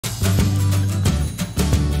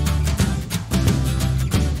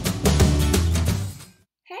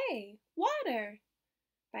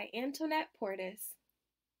by Antoinette Portis.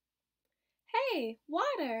 Hey,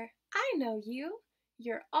 water! I know you.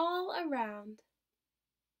 You're all around.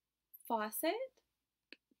 Faucet,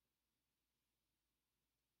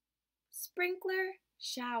 sprinkler,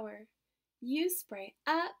 shower. You spray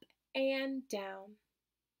up and down.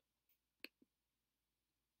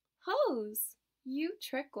 Hose, you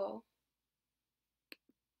trickle.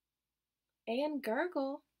 And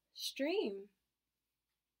gurgle, stream.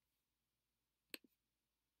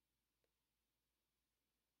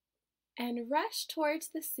 And rush towards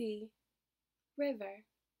the sea, river.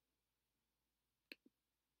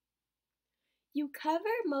 You cover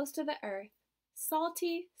most of the earth,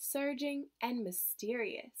 salty, surging, and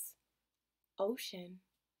mysterious. Ocean.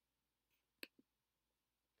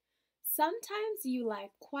 Sometimes you lie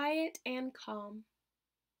quiet and calm.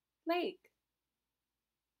 Lake.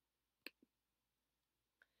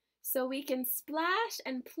 So we can splash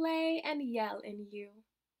and play and yell in you.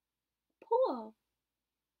 Pool.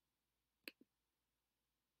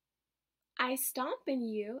 I stomp in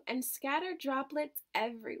you and scatter droplets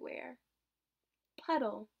everywhere.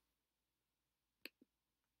 Puddle.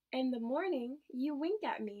 In the morning, you wink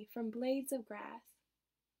at me from blades of grass.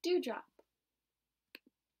 Dewdrop.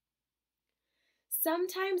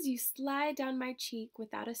 Sometimes you slide down my cheek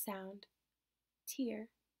without a sound. Tear.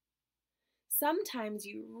 Sometimes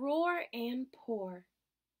you roar and pour.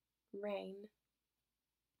 Rain.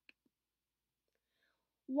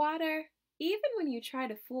 Water, even when you try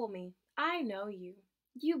to fool me, I know you.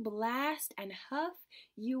 You blast and huff,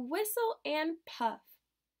 you whistle and puff.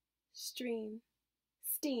 Stream.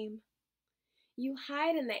 Steam. You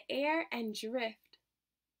hide in the air and drift.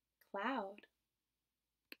 Cloud.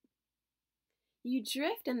 You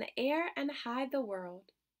drift in the air and hide the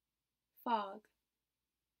world. Fog.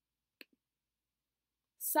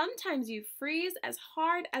 Sometimes you freeze as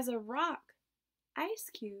hard as a rock. Ice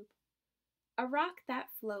cube. A rock that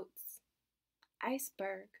floats.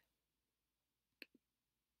 Iceberg.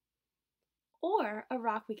 Or a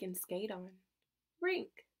rock we can skate on. Rink.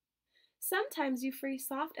 Sometimes you freeze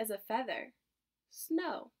soft as a feather.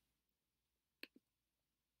 Snow.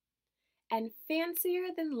 And fancier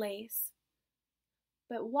than lace.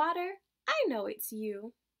 But water, I know it's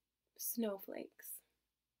you. Snowflakes.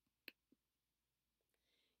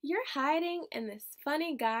 You're hiding in this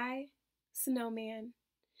funny guy, snowman.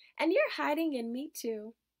 And you're hiding in me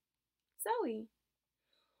too, Zoe.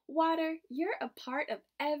 Water, you're a part of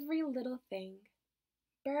every little thing.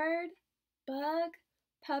 Bird, bug,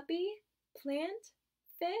 puppy, plant,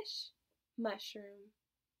 fish, mushroom.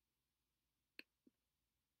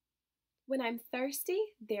 When I'm thirsty,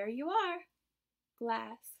 there you are.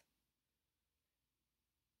 Glass.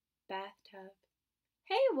 Bathtub.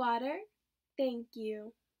 Hey, water. Thank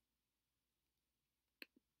you.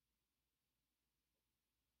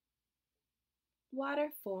 Water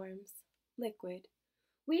forms. Liquid.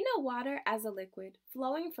 We know water as a liquid,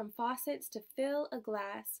 flowing from faucets to fill a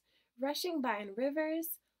glass, rushing by in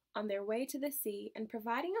rivers on their way to the sea, and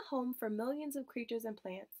providing a home for millions of creatures and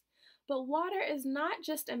plants. But water is not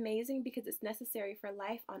just amazing because it's necessary for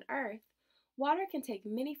life on Earth. Water can take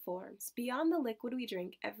many forms beyond the liquid we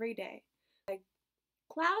drink every day.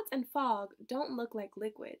 Clouds and fog don't look like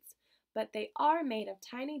liquids, but they are made of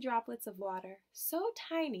tiny droplets of water, so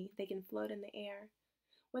tiny they can float in the air.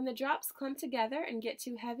 When the drops clump together and get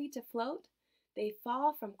too heavy to float, they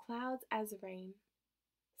fall from clouds as rain.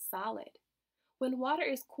 Solid. When water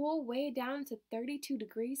is cool way down to 32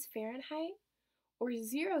 degrees Fahrenheit or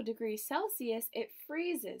 0 degrees Celsius, it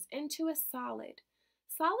freezes into a solid.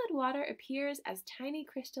 Solid water appears as tiny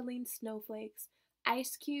crystalline snowflakes,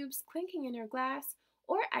 ice cubes clinking in your glass,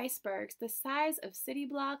 or icebergs the size of city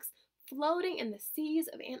blocks floating in the seas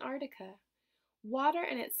of Antarctica. Water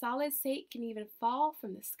in its solid state can even fall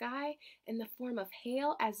from the sky in the form of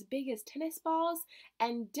hail as big as tennis balls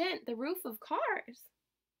and dent the roof of cars.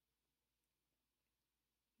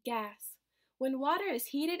 Gas. When water is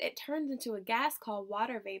heated, it turns into a gas called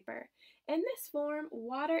water vapor. In this form,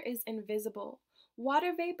 water is invisible.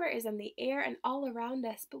 Water vapor is in the air and all around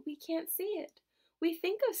us, but we can't see it. We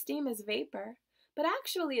think of steam as vapor, but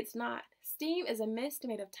actually it's not. Steam is a mist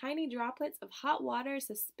made of tiny droplets of hot water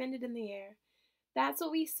suspended in the air. That's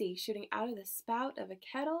what we see shooting out of the spout of a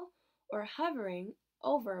kettle or hovering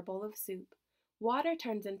over a bowl of soup. Water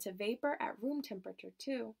turns into vapor at room temperature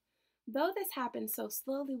too, though this happens so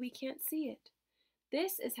slowly we can't see it.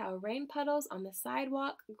 This is how rain puddles on the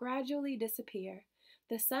sidewalk gradually disappear.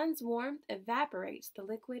 The sun's warmth evaporates the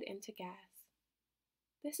liquid into gas.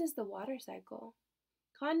 This is the water cycle.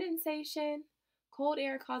 Condensation. Cold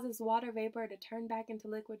air causes water vapor to turn back into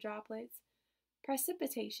liquid droplets.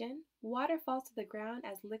 Precipitation, water falls to the ground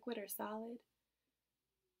as liquid or solid.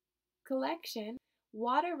 Collection,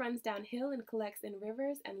 water runs downhill and collects in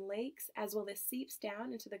rivers and lakes as well as seeps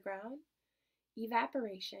down into the ground.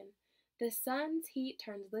 Evaporation, the sun's heat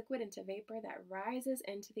turns liquid into vapor that rises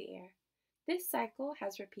into the air. This cycle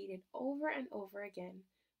has repeated over and over again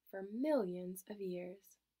for millions of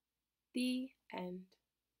years. The end.